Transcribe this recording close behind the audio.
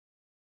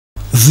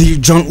The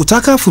John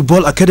Utaka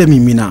Football Academy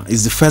Minna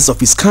is the first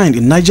of its kind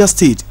in Niger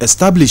State,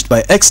 established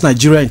by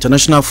ex-Nigeria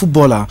international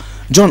footballer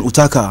John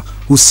Utaka,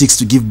 who seeks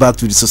to give back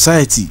to the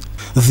society.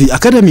 The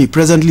academy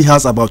presently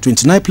has about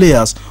 29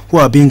 players who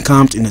are being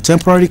camped in a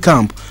temporary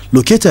camp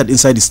located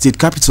inside the state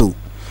capital.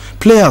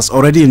 Players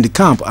already in the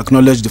camp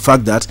acknowledge the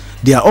fact that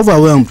they are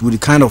overwhelmed with the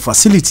kind of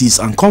facilities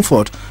and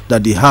comfort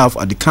that they have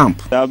at the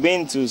camp. I've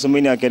been to so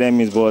many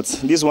academies, but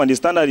this one, the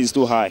standard is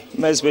too high.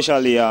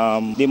 Especially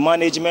the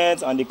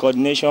management and the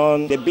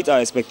coordination, they beat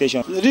our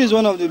expectations. This is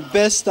one of the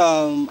best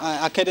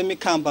academic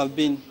camp I've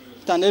been,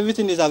 and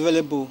everything is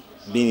available.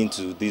 Been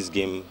into this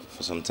game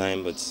for some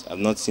time, but I've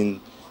not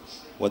seen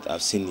what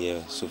I've seen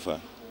here so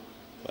far.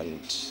 And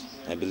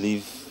I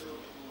believe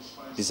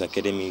this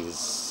academy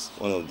is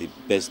one of the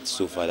best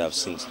so far that I've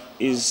seen.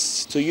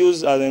 Is to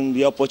use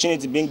the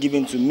opportunity being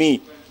given to me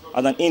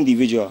as an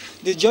individual.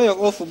 The joy of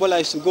all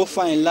footballers is to go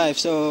far in life,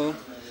 so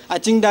I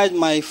think that's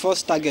my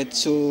first target,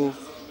 to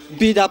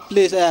be that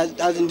place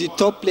as in the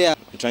top player.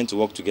 I'm trying to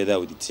work together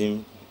with the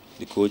team,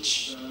 the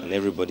coach and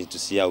everybody to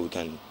see how we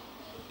can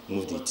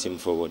move the team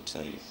forward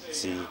and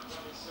see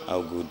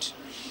how good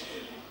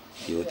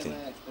the whole thing.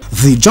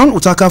 The John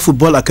Utaka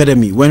Football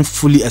Academy, when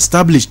fully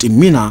established in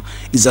Minna,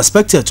 is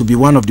expected to be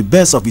one of the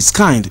best of its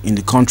kind in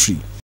the country.